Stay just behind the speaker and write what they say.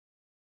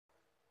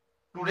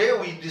Today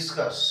we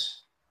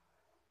discuss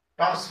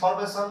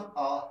transformation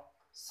of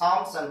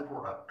sums and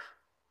product,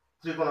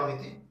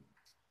 trigonometry,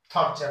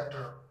 third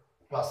chapter,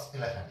 class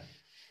 11.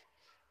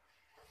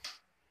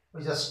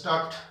 We just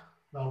start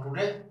now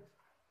today.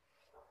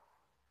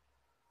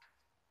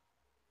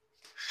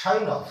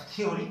 Sign of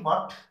theory,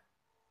 but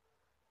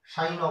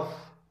sign of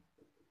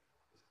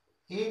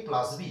a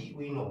plus b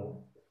we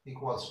know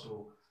equals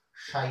to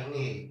sin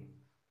a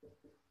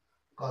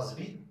cos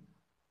b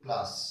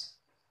plus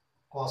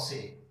cos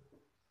a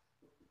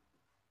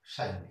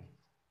sin b,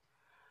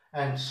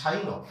 and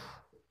sin of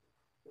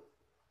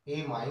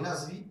a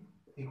minus b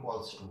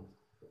equals to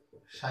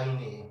sin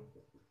a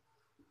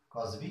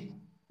cos b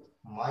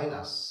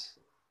minus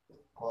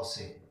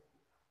cos a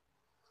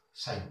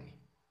sin b.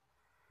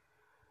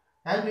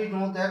 And we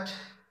know that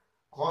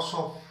cos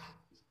of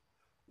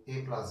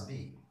a plus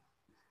b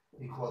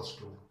equals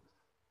to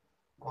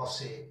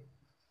cos a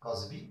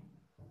cos b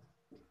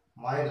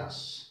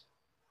minus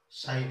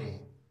sin a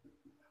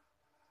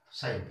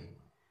sin b,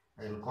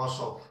 and cos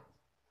of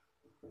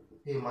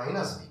a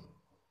minus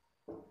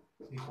b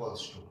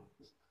equals to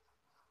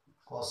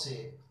cos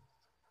a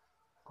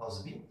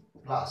cos b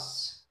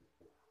plus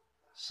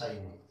sin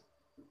a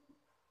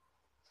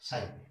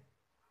sin b.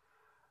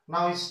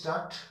 Now we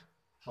start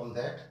from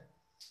that,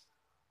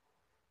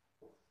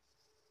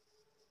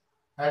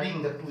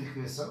 adding the two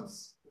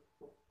equations.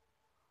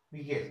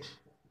 We get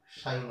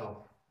sin of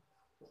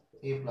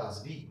a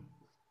plus b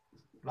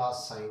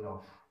plus sin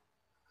of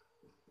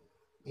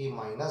a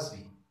minus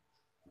b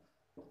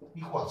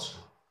equals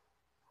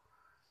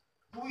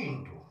to 2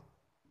 into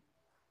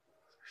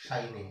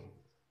sin a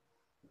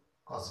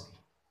cos b.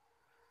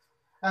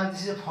 And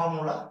this is a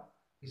formula,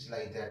 is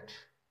like that.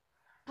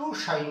 2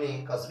 sin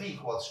a cos b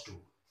equals to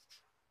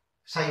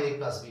sin a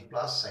plus b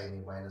plus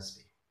sin a minus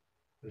b.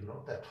 We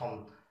know that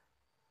from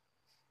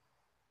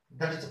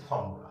that is the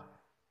formula.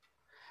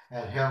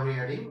 And here we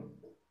are adding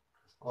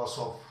cos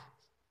of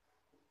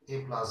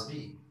a plus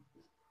b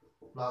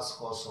plus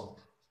cos of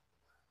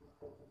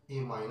a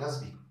minus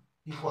b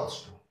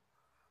equals to,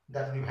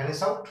 that will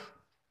vanish out,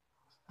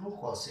 2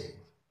 cos a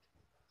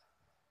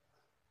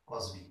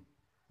cos b.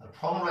 The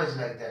formula is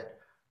like that.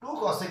 2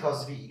 cos a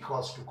cos b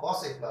equals to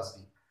cos a plus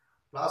b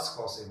plus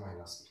cos a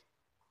minus b.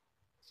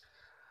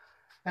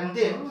 And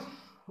then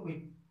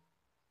we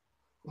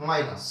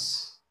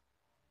minus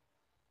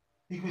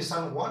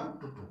equation 1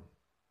 to 2,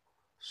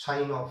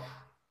 sin of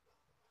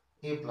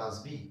a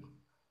plus b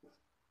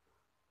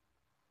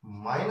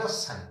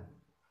minus sin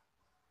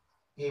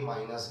a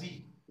minus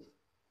b.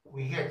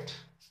 We get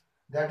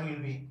that will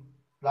be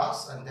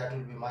plus and that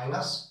will be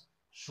minus,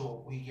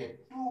 so we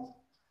get 2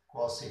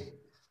 cos a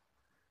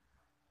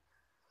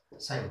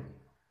sin b.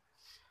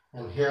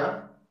 And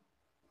here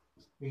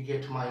we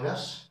get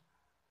minus,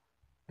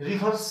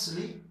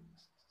 reversely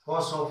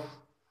cos of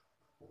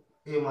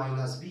a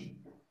minus b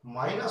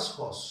minus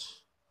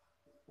cos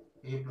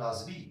a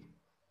plus b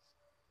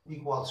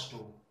equals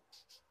to,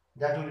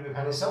 that will be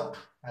vanish out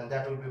and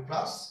that will be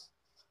plus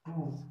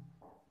 2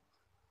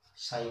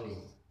 sin a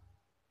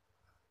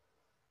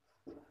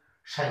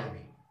sin b,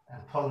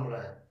 and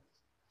formula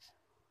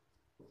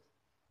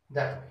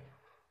that way.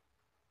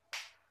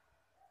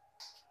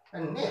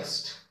 And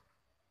next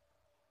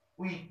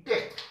we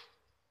take,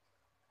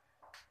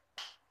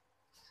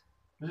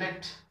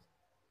 let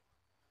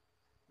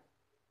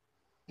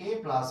a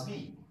plus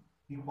b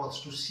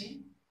equals to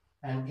c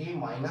and a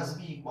minus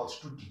b equals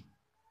to d.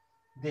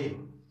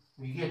 Then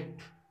we get,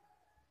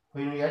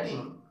 when we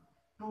adding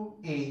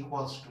 2a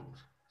equals to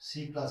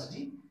c plus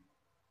d,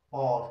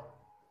 or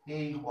a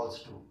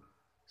equals to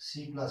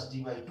c plus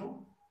d by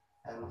 2,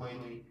 and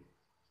when we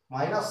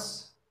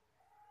minus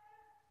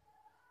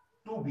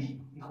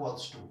 2b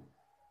equals to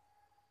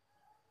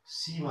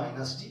c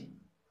minus d,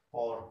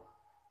 or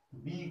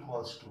b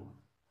equals to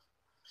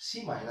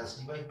c minus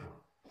d by 2.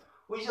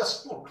 We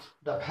just put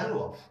the value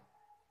of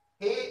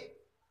a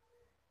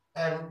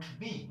and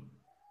b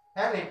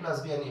and a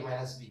plus b and a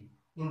minus b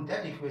in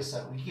that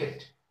equation. We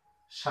get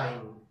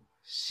sin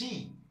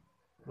c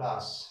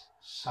plus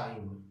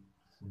sin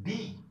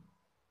d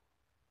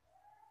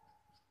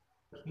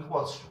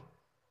equals to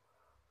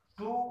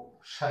 2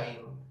 sin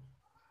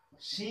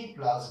c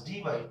plus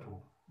d by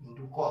 2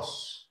 into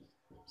cos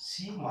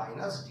c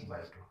minus d by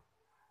 2.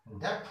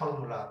 And that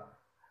formula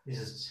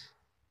is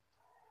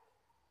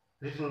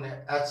written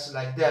as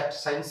like that: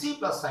 sin c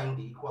plus sin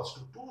d equals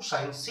to 2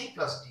 sin c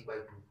plus d by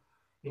 2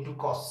 into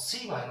cos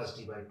c minus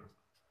d by 2.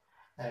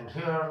 And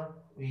here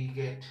we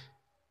get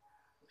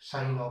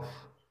sin of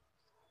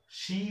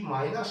c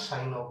minus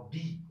sin of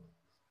d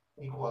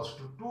equals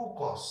to 2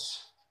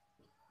 cos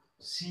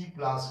c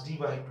plus d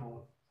by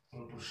 2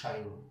 into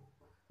sin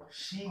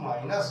c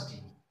minus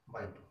d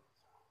by 2.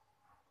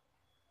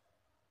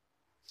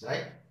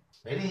 Right?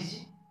 Very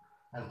easy.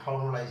 And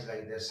formula is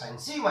like that: sin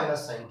c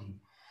minus sin d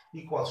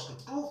equals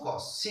to 2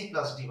 cos c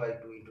plus d by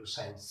 2 into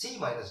sin c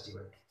minus d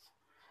by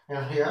 2.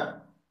 And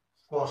here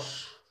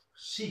cos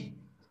c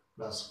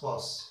plus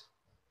cos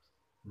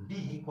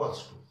d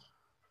equals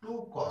to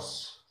 2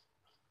 cos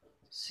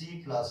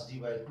c plus d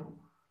by 2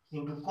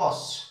 into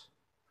cos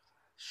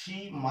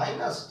c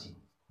minus d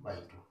by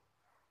 2.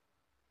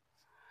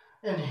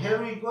 And here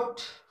we got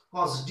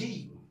cos d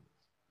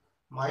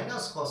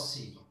minus cos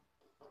c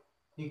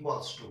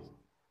equals to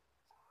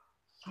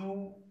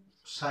 2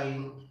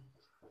 sin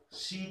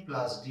c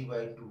plus d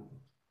by 2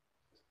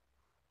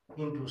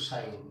 into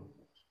sin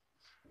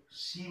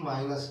c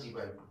minus d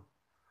by 2.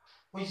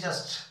 We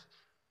just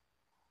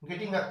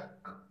getting a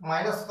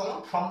minus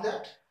common from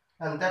that,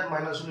 and that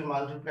minus will be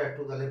multiplied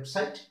to the left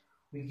side.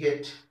 We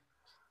get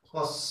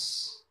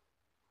cos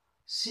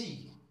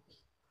c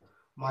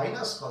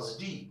minus cos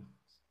d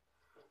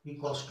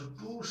equals to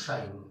 2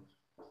 sin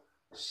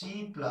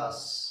c plus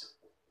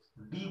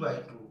d by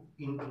 2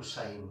 into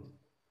sin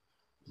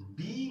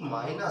d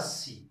minus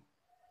c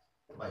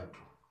by 2.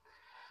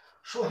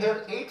 So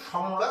here 8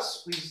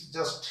 formulas we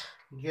just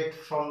get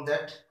from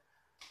that,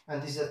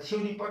 and this is a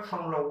theory part.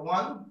 Formula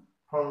 1,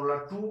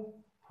 formula 2,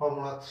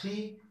 formula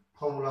 3,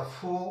 formula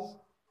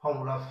 4,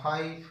 formula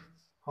 5,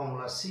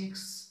 formula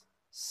 6,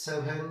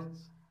 7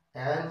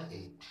 and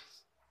 8.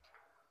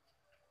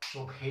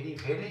 So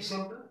very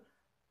simple,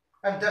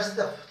 and that's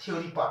the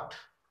theory part,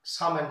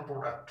 sum and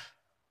product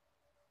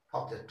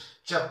of that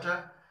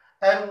chapter.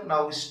 And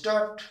now we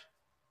start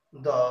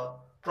the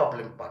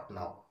problem part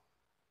now.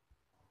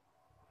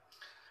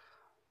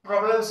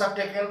 Problems are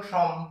taken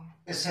from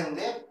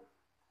Essende.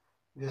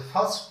 The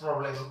first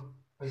problem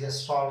we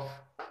just solve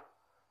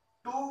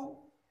 2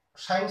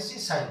 sin c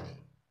sin d.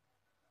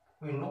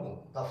 We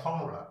know the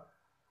formula.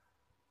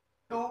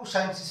 2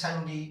 sin c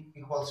sin d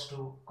equals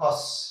to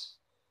cos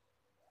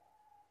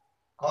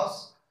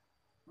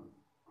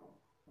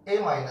a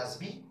minus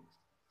b,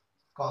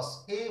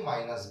 cos a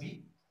minus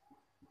b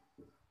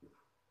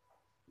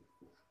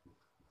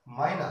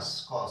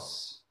minus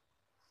cos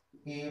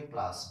a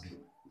plus b.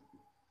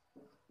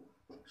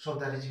 So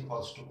that is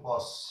equals to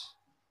cos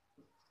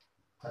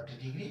 30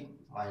 degree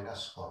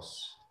minus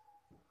cos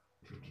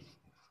 50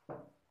 degree.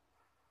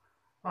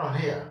 Now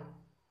here,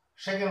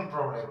 second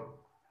problem,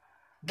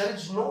 there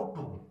is no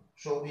 2.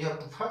 So we have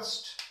to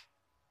first,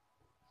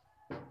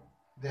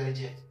 there is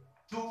a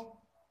 2.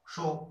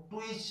 So 2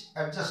 is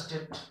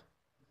adjusted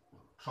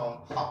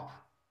from half.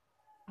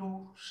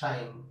 2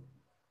 sin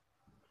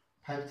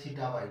 5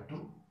 theta by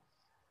 2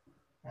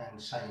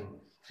 and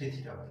sin 3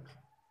 theta by 2.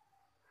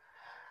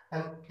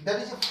 And that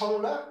is a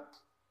formula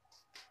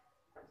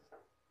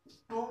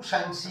 2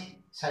 sin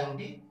c sin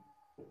d,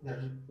 that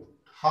is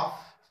half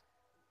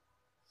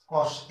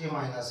cos a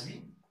minus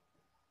b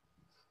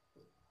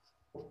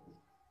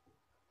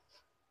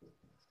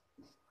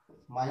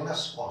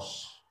minus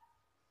cos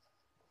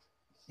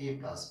a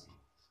plus b.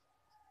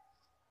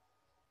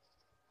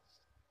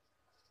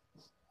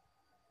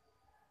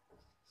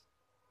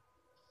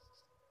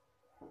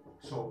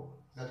 So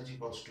that is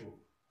equals to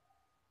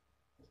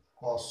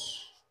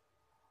cos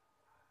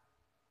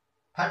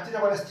 5 theta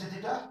minus 3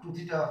 theta, 2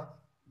 theta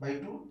by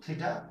 2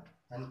 theta,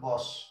 and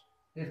cos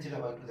 8 theta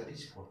by 2, that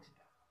is 4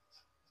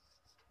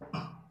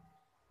 theta.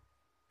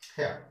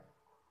 Here,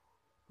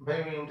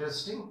 very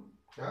interesting.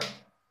 Here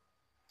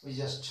we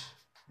just,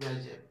 there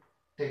is a,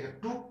 take a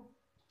 2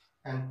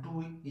 and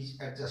 2 is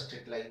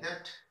adjusted like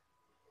that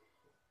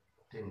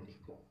 10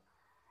 degree,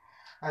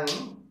 and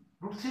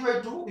root 3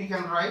 by 2 we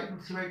can write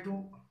root 3 by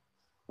 2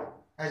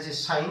 as a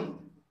sin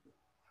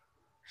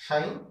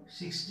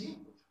 60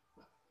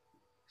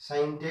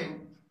 sin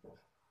 10,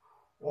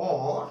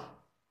 or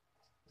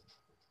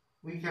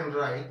we can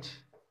write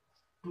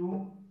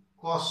 2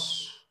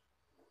 cos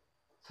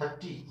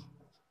 30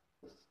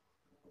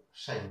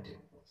 sin 10.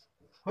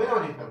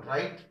 Whenever you can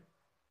write.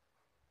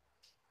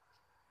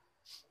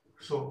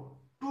 So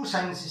 2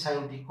 sin c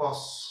sin d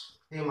cos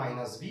a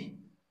minus b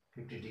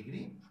 50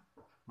 degree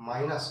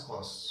minus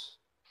cos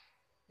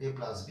a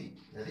plus b,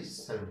 that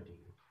is 70 degree.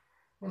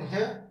 And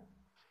here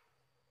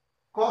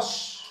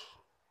cos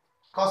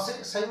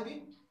a sin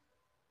b,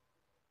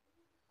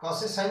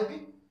 cos a sin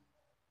b,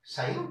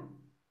 sin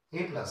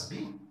a plus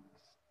b,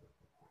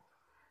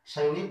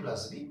 sin a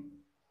plus b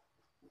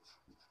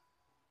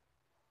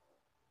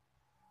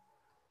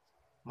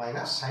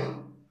minus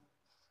sin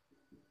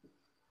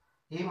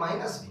a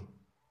minus b,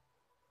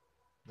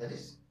 that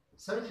is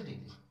 70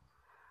 degree.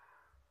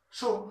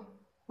 So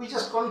we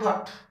just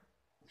convert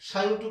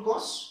sin to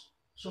cos,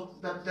 so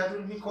that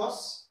will be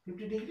cos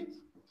 50 degree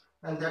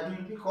and that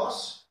will be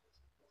cos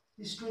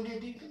is 20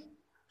 degree.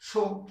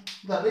 So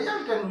the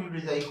resultant will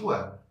be the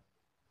equal,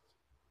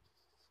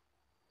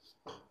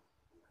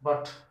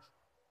 but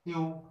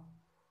you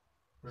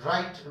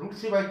write root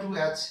 3 by 2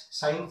 as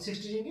sin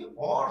 60 degree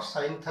or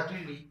sin 30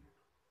 degree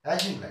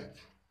as you like.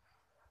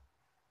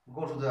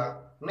 Go to the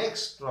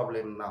next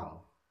problem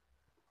now.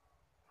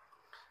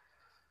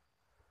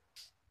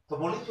 তো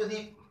বলি, যদি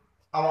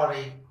আমার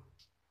এই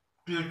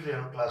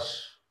tutorial class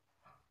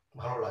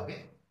ভালো লাগে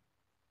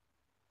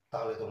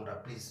তাহলে তোমরা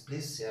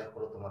please share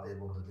করো তোমাদের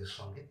বন্ধুদের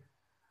সঙ্গে,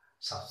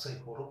 সাবস্ক্রাইব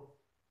করো,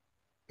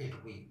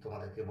 এইটুকুই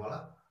তোমাদেরকে বলা।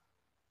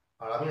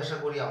 আর আমি আশা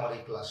করি আমার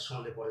এই ক্লাস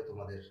শুনলে পরে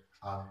তোমাদের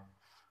আর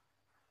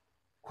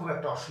খুব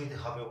একটা অসুবিধা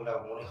হবে বলে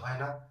আমার মনে হয়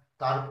না।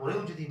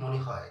 তারপরেও যদি মনে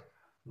হয়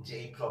যে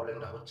এই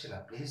প্রবলেমটা হচ্ছে না,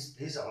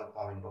 প্লিজ আমার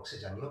কমেন্ট বক্সে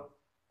জানিও,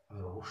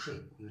 আমি অবশ্যই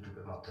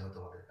ইউটিউবের মাধ্যমে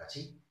তোমাদের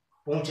কাছেই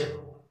পৌঁছে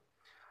দেবো।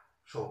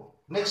 So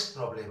next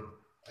problem,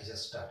 I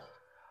just start.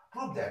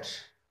 Prove that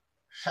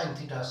sin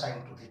theta sin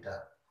 2 theta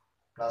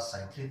plus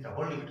sin 3 theta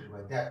whole divided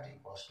by that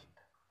equals to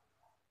theta.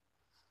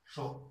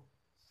 So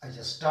I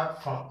just start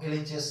from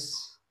LHS.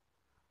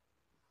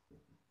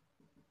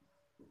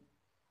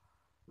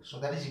 So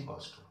that is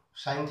equals to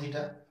sin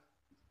theta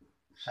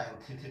sin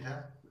 3 theta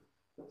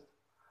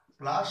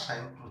plus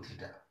sin 2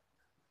 theta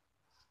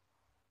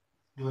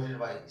divided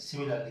by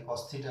similarly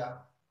cos theta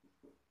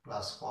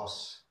plus cos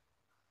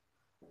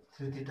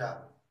 3 theta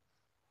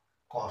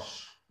cos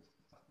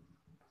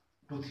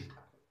 2 theta.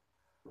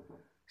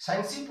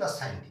 Sin C plus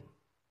sin D,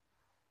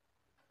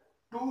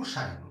 2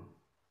 sin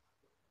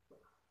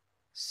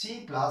C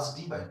plus D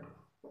by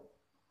 2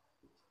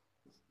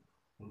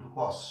 into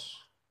cos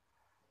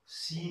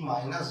C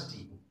minus D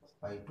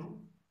by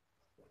 2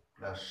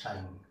 plus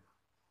sin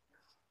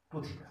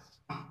 2 theta.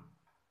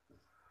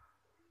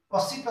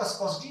 Cos C plus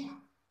cos D,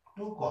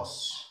 2 cos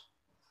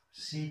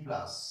C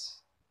plus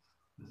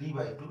D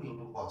by 2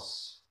 into cos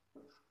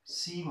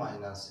C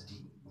minus D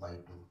by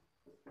 2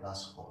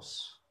 plus cos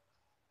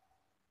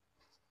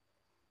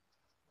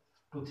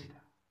 2 theta.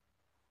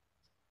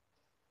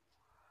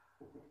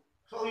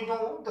 So we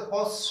know the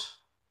cos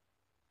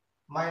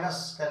minus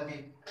can be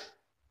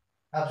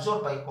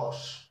absorbed by cos.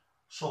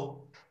 So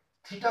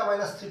theta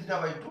minus 3 theta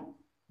by 2,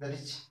 that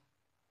is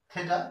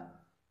theta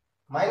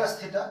minus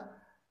theta,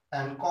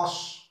 and cos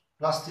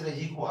plus theta is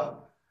equal.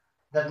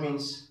 That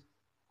means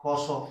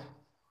cos of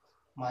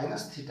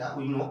minus theta,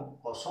 we know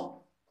cos of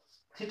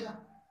theta.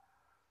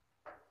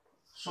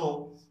 So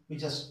we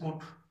just put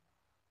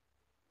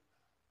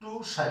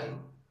 2 sin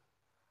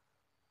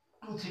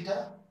 2 theta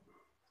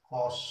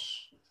cos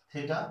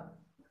theta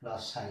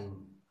plus sin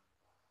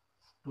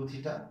 2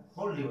 theta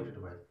whole divided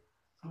by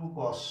 2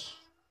 cos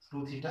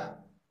 2 theta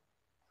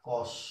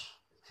cos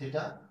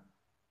theta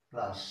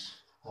plus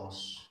cos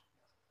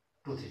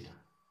 2 theta.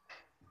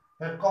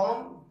 Here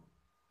common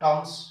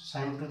terms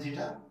sin 2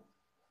 theta,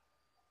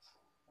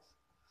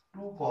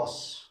 2 cos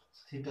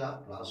theta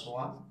plus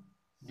 1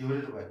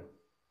 divided by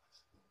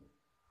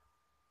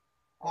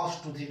cos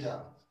 2 theta,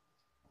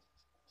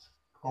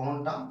 common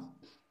term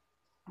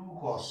 2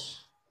 cos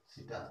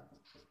theta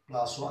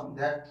plus 1,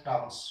 that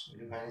terms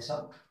will vanish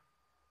out,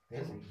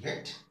 then we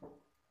get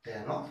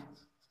tan of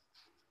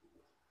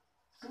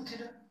 2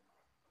 theta.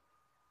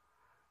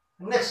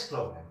 Next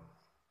problem,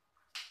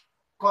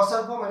 cos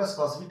alpha minus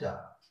cos beta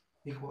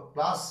equal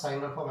plus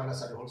sin alpha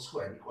minus alpha whole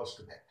square equals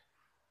to that.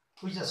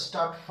 We just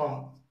start from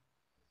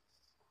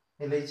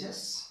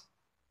LHS.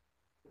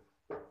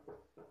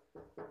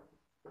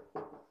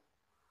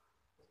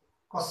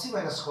 Cos C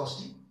minus cos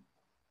D,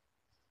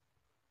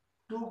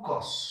 2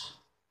 cos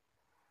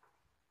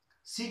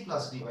C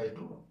plus D by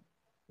 2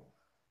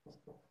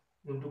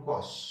 into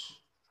cos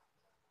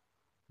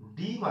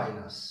D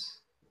minus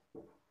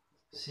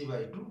C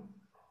by 2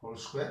 whole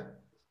square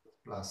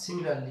plus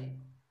similarly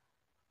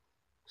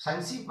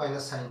sin C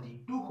minus sin D,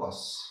 2 cos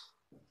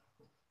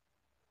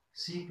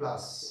C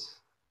plus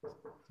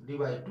D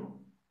by 2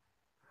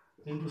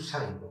 into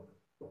sin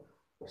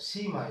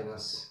C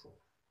minus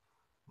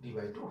D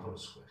by 2 whole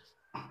square.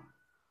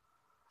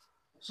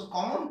 So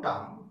common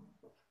term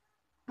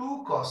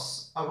 2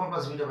 cos alpha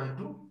plus beta by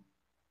 2,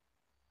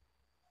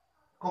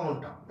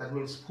 common term, that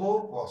means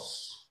 4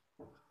 cos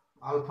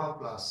alpha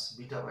plus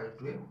beta by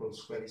 2 whole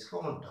square is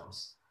common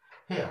terms.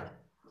 Here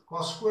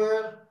cos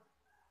square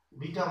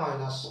beta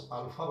minus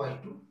alpha by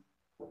 2,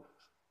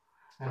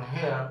 and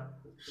here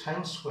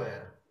sin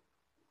square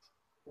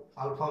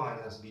alpha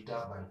minus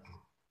beta by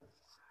 2.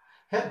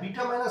 Here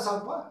beta minus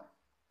alpha,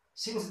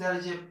 since there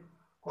is a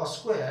cos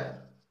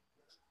square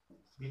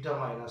beta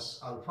minus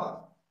alpha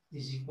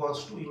is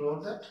equals to, we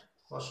know that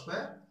cos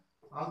square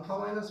alpha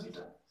minus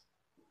beta.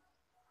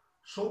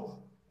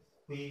 So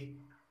we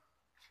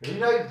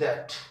rewrite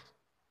that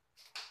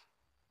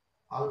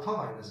alpha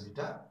minus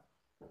beta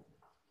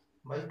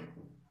by 2.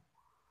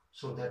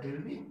 So that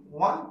will be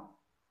 1.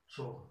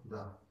 So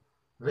the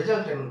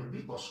resultant will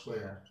be cos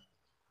square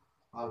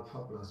alpha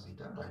plus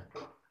beta by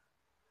 2.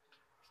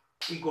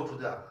 We go to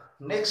the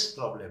next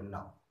problem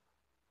now.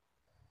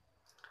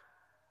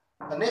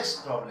 The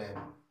next problem,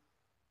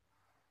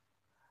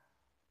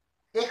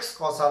 x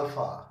cos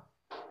alpha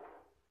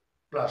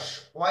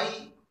plus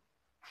y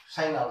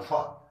sin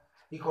alpha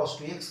equals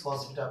to x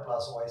cos beta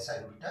plus y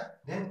sin beta,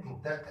 then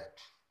prove that.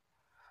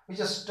 We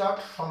just start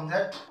from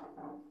that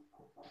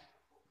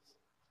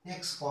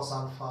x cos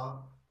alpha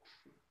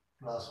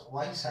plus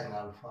y sin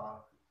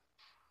alpha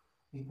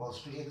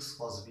equals to x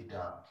cos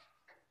beta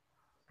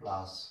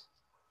plus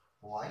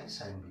y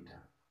sin beta.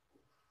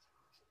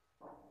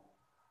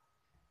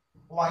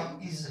 Y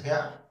is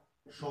here,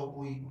 so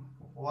we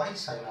y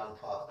sin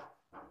alpha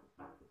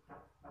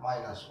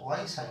minus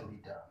y sin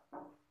beta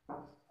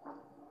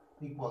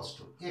equals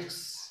to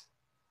x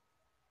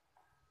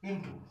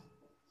into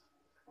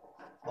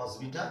cos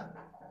beta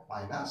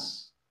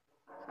minus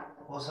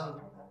cos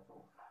alpha.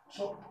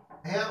 So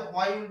here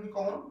y will be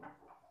common.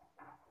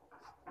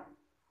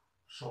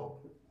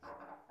 So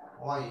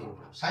y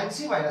into sin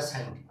c minus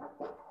sin d,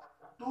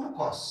 2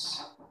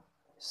 cos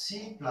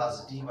c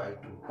plus d by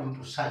 2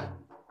 into sin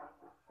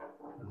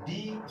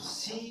d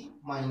c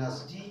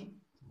minus d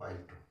by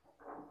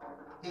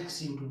 2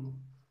 x into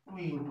 2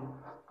 into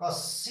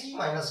cos c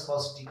minus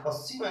cos d,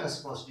 cos c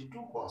minus cos d, 2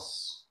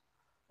 cos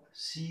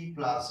c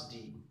plus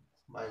d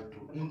by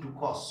 2 into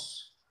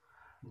cos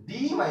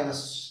d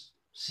minus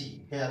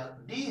c. Here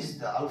d is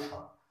the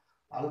alpha,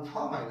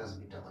 alpha minus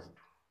beta by 2.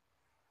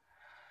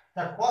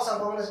 That cos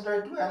alpha minus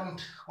beta by 2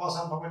 and cos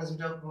alpha minus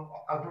beta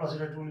alpha plus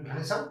beta 2 will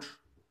vanish out.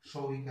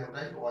 So we can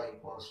write y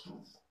equals to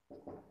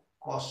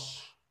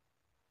cos,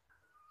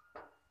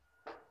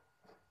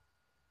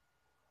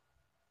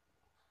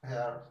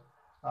 here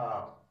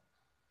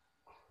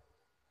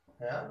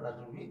here that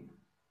will be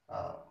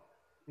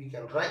we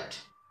can write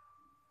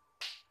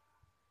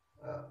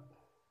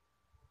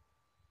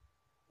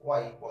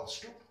y equals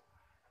to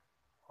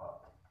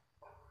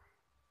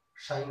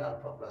sin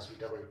alpha plus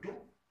beta by 2.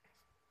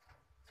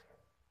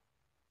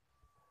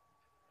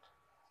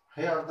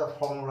 Here the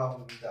formula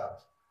will be the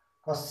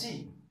cos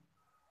c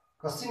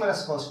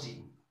minus cos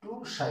d,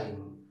 2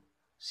 sin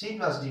c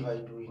plus d by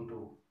 2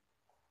 into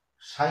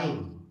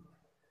sin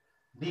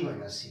d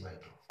minus c by 2.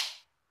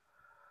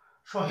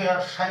 So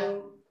here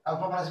sin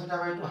alpha minus beta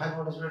by 2, sin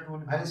minus beta 2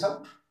 will vanish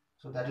out.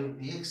 So that will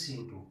be x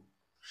into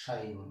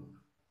sin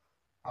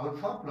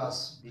alpha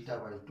plus beta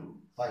by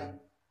 2 by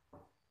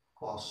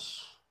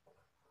cos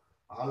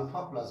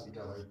alpha plus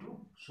beta by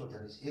 2. So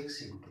that is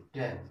x into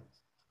tan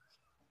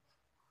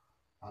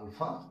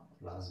alpha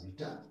plus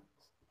beta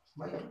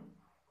by 2.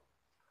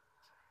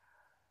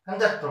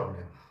 And that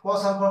problem,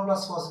 cos alpha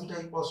plus cos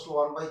beta equals to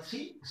 1 by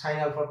 3, sin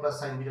alpha plus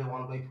sin beta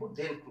 1 by 4,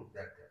 then prove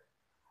that there.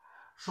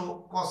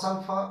 So cos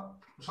alpha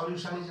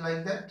solution is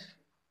like that,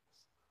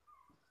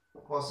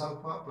 cos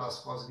alpha plus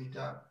cos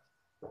beta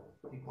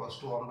equals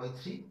to 1 by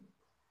 3,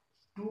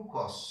 2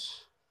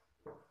 cos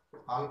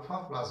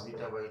alpha plus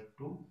beta by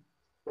 2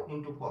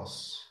 into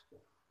cos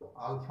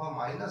alpha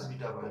minus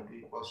beta by 2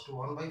 equals to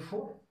 1 by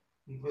 4.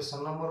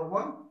 Equation number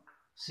 1.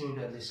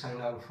 Similarly,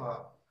 sin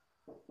alpha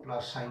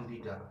plus sin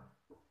beta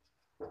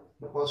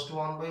equals to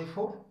 1 by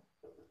 4.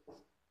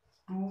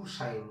 2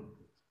 sin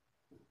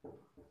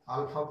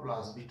alpha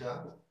plus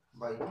beta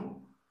by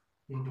 2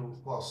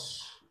 into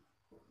cos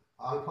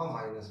alpha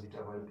minus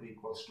beta by 2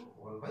 equals to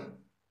 1 by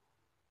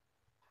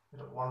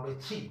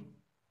 3.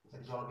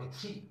 That is 1 by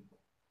 3.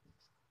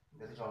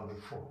 That is 1 by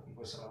 4.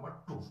 Equation number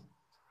 2.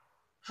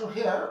 So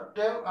here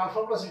tan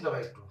alpha plus beta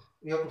by 2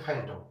 we have to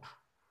find out.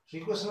 So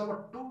equation number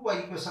 2 by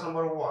equation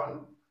number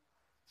 1,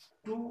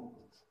 2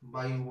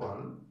 by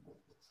 1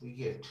 we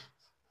get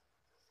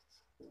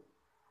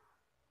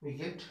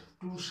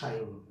 2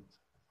 sin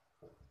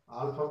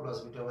alpha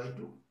plus beta by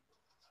 2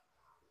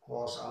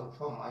 cos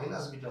alpha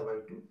minus beta by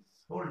 2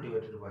 whole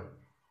divided by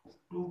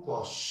 2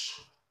 cos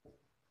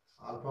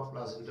alpha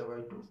plus beta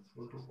by 2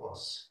 into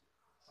cos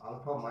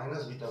alpha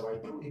minus beta by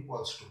 2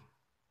 equals to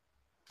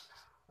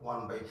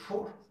 1 by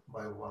 4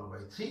 by 1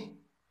 by 3.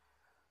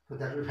 So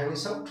that will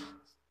vanish out.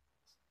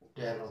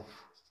 Tan of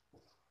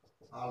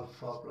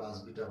alpha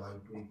plus beta by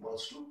 2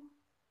 equals to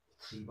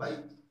 3 by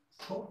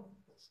 4.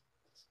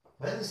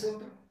 Very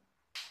simple.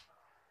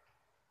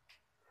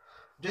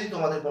 যদি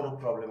তোমাদের কোনো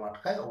problem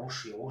আটকায়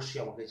অবশ্যই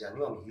আমাকে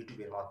জানিও, আমি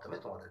ইউটিউবের মাধ্যমে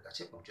তোমাদের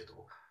কাছে পৌঁছে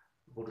দেবো।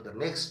 Go to the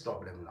next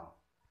problem now.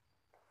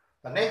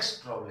 The next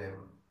problem,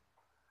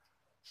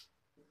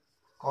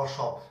 cos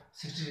of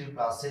 60 degree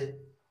plus a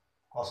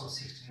cos of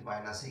 60 degree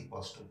minus a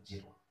equals to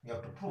 0. We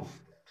have to prove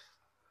that.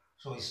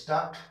 So we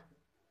start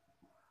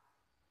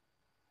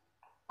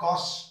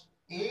cos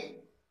a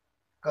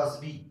cos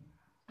b,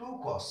 2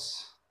 cos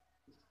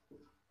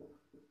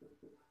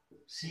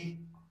c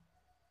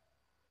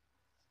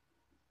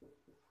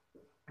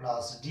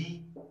plus d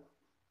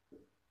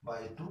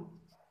by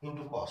 2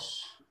 into cos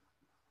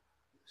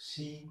c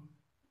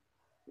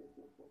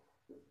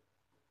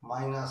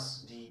minus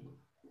d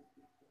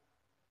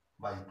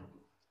by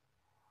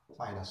 2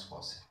 minus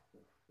cos a.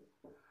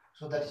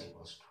 So that is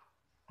equals to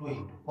 2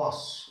 into cos.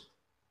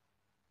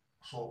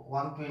 So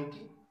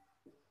 120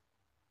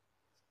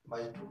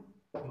 by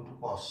 2 into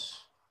cos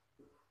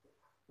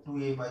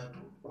 2a by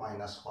 2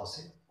 minus cos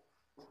a.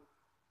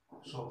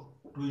 So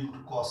 2 into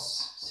cos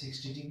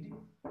 60 degree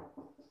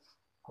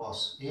cos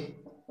a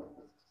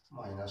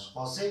minus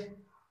cos a.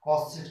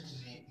 Cos 60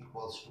 degree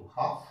equals to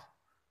half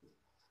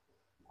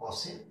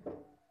cos a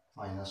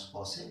minus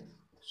cos a.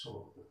 So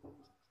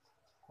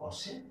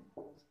cos a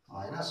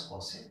minus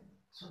cos a.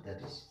 So that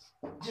is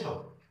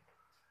 0.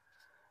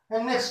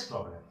 And next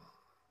problem,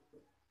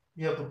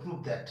 you have to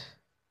prove that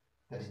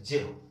is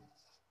 0.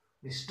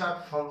 We start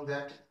from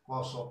that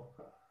cos of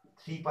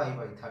 3 pi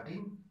by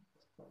 13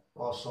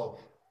 cos of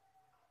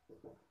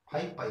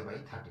 5 pi by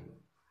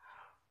 13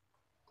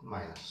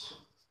 minus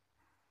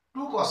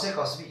 2 cos a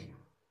cos b,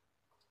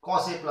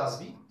 cos a plus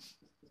b,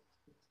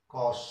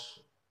 cos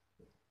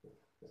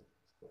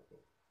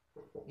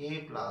a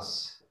plus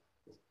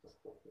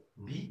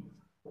b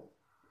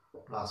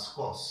plus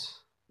cos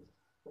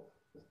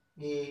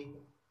A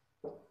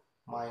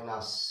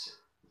minus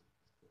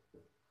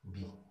B.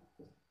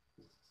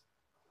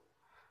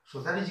 So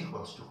that is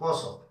equals to cos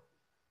of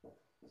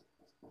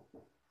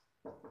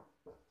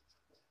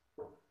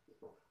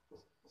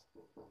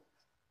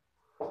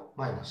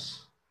minus.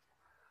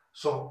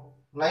 So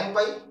 9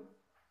 by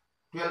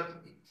 12,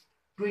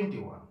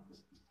 21.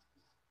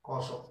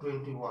 Cos of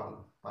 21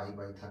 pi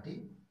by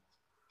 30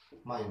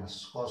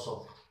 minus cos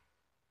of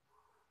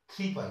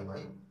 3 pi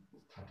by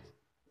 30.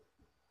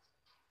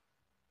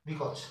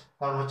 Because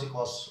কারণ হচ্ছে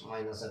cos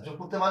minus absorb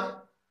করতে পারে,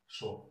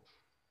 so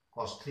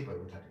cos 3 pi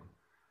by 30.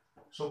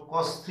 So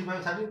cos 3 by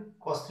 30,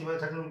 cos 3 by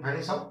 30 will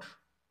vanish out,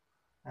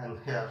 and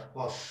here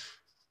cos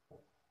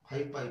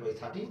 5 pi by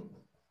 30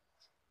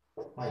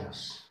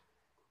 minus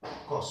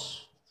cos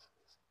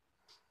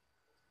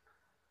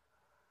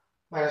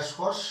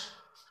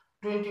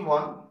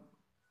 21.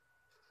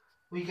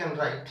 We can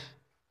write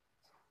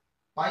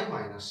pi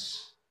minus,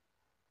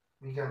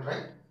 we can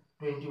write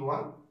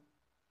 21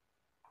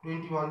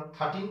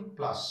 13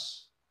 plus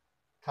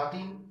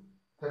 13,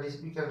 that is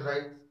we can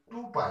write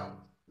 2 pi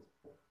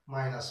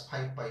minus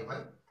 5 pi by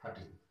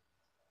 13.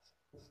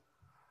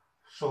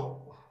 So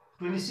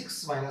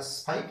 26 minus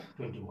 5,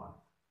 21.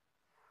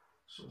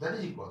 So that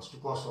is equals to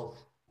cos of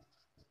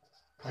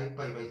 5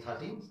 pi by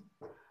 13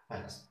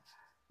 minus,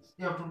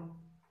 you have to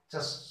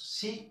just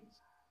see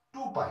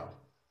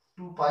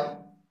 2 pi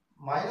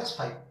minus 5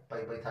 pi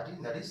by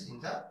 13, that is in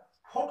the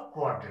fourth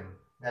quadrant.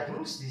 That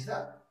means this is the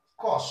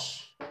cos.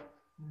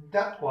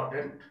 That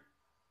quadrant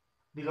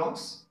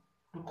belongs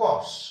to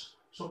cos.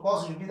 So cos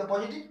will be the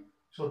positive.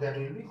 So that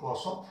will be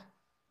cos of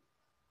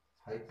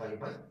 5 pi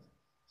by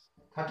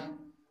 13.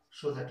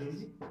 So that will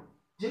be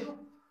 0.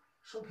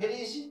 So very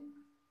easy.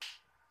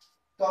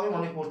 তো আমি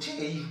মনে করছি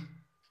এই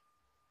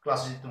class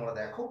যদি তোমরা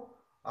দেখো,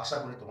 আশা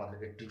করি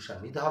তোমাদেরকে টিউশন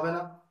নিতে হবে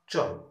না।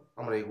 চলো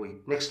আমরা এগোই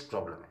নেক্সট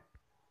প্রবলেমে।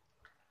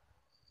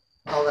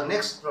 Now the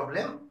next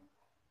problem,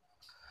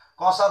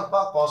 cos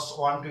alpha cos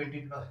 120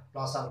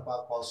 plus alpha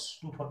cos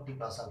 240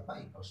 plus alpha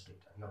equals to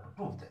it. You have to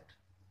prove that.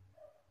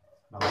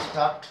 Now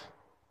start.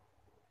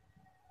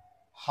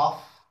 Half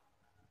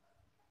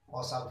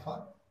cos alpha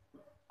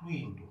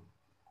 2 into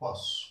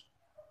cos,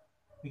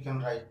 we can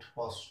write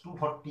cos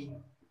 240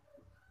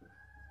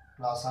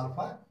 plus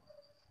alpha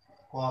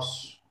cos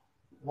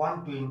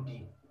 120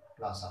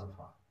 plus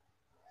alpha.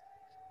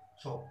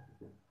 So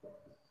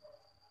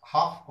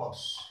half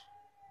cos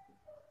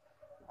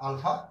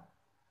alpha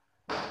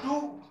 2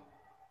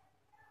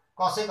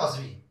 cos A cos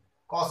B,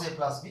 cos A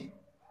plus B,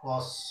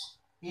 cos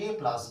A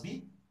plus B,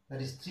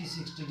 that is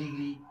 360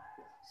 degree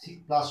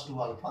plus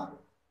 2 alpha,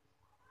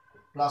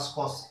 plus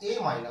cos A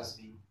minus B,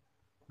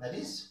 that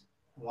is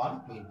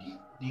 120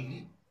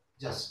 degree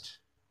just.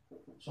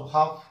 So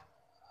half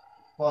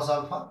cos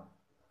alpha.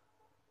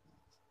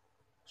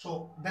 So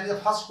there is a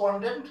first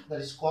quadrant,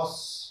 that is cos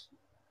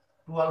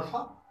 2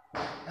 alpha,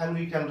 and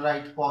we can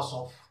write cos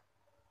of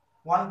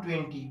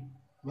 120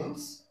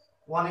 means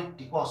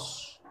 180 cos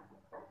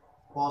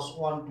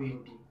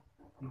 120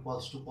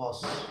 equals to cos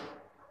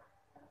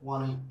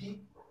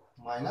 180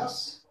 minus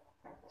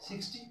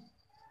 60.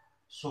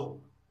 So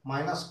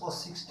minus cos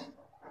 60,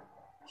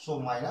 so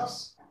minus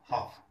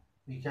half.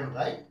 We can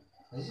write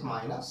this is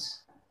minus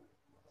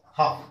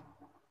half.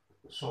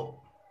 So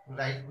we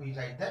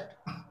write that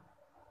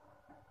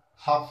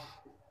half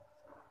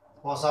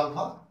cos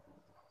alpha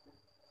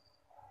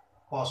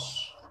cos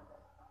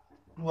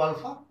 2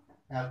 alpha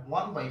and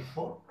 1 by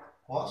 4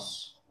 cos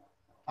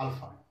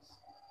alpha.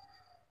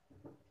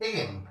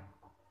 Again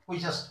we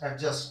just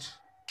adjust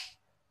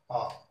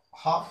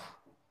half.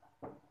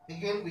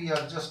 Again we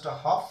adjust a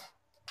half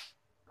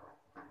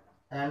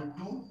and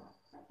 2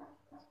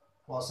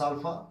 cos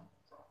alpha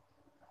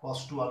cos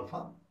 2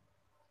 alpha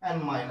and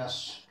minus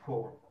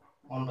 4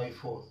 1 by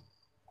 4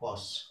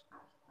 cos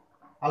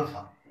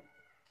alpha.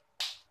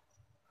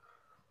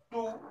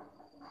 2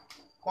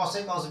 cos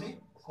A cos B,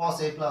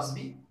 cos A plus B,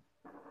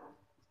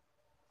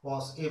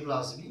 cos A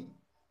plus B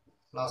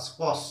plus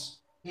cos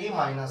A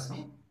minus B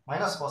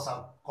minus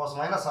cos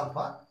minus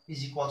alpha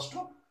is equals to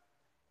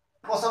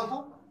cos alpha.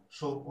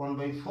 So 1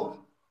 by 4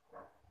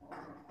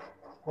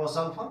 cos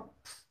alpha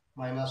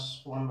minus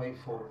 1 by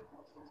 4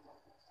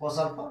 cos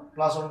alpha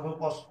plus 1 by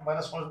cos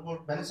minus cos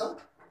vanish out.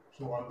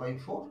 So 1 by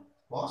 4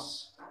 cos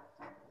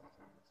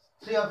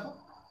 3 alpha.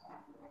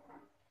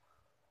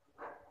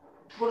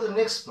 Go to the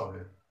next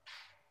problem.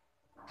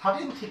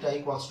 13 theta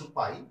equals to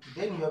pi,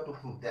 then you have to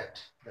prove that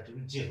will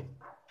be 0.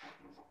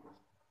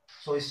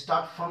 So we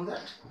start from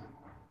that.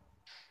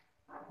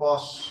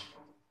 Cos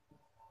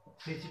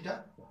 3 theta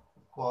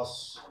cos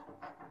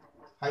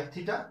 5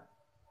 theta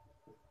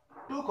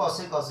 2 cos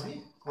A cos B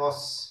cos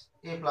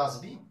A plus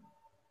B,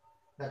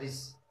 that is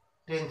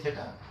 10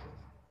 theta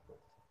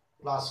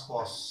plus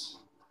cos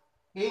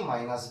A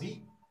minus B,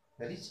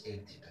 that is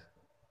 8 theta.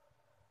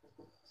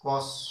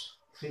 Cos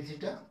 3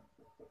 theta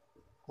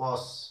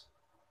cos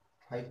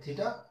 5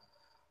 theta,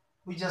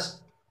 we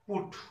just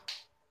put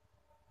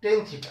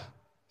 10 theta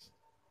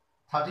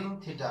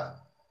 13 theta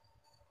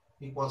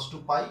equals to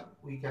pi,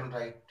 we can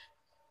write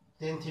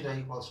tan theta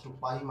equals to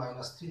pi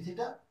minus 3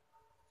 theta,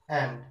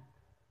 and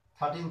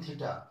 13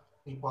 theta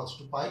equals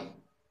to pi,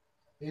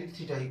 8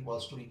 theta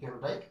equals to, we can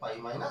write pi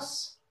minus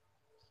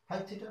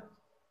 5 theta.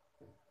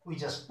 We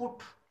just put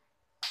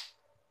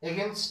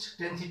against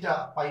tan theta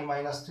pi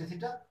minus 3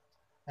 theta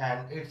and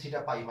 8 theta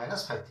pi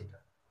minus 5 theta.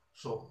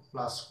 So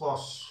plus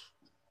cos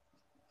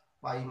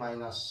pi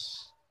minus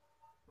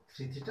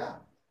 3 theta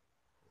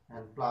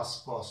and plus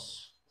cos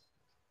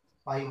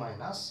pi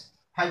minus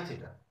 5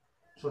 theta.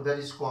 So that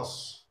is cos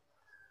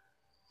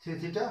 3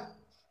 theta,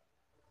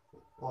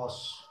 cos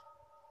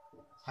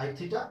 5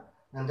 theta,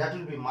 and that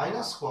will be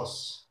minus cos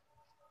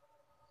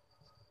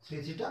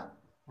 3 theta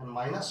and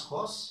minus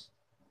cos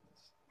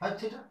 5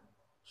 theta.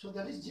 So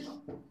that is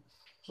 0.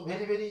 So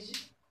very easy.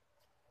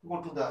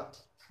 Go to the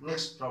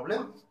next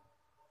problem.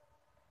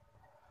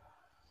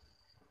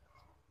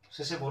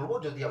 শেষে বলবো,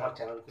 যদি আমার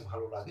চ্যানেলকে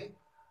ভালো লাগে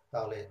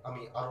তাহলে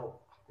আমি আরো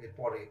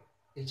এরপরে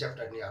এই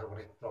চ্যাপ্টার নিয়ে আরো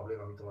অনেক প্রবলেম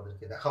আমি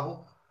তোমাদেরকে দেখাবো।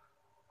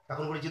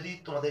 এখন বলি, যদি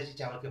তোমাদের এই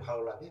চ্যানেলকে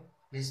ভালো লাগে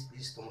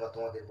প্লিজ তোমরা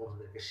তোমাদের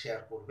বন্ধুদেরকে শেয়ার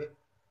করবে,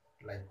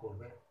 লাইক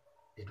করবে,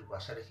 এটুকু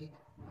আশা রেখে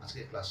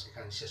আজকের ক্লাস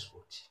এখানে শেষ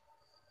করছি।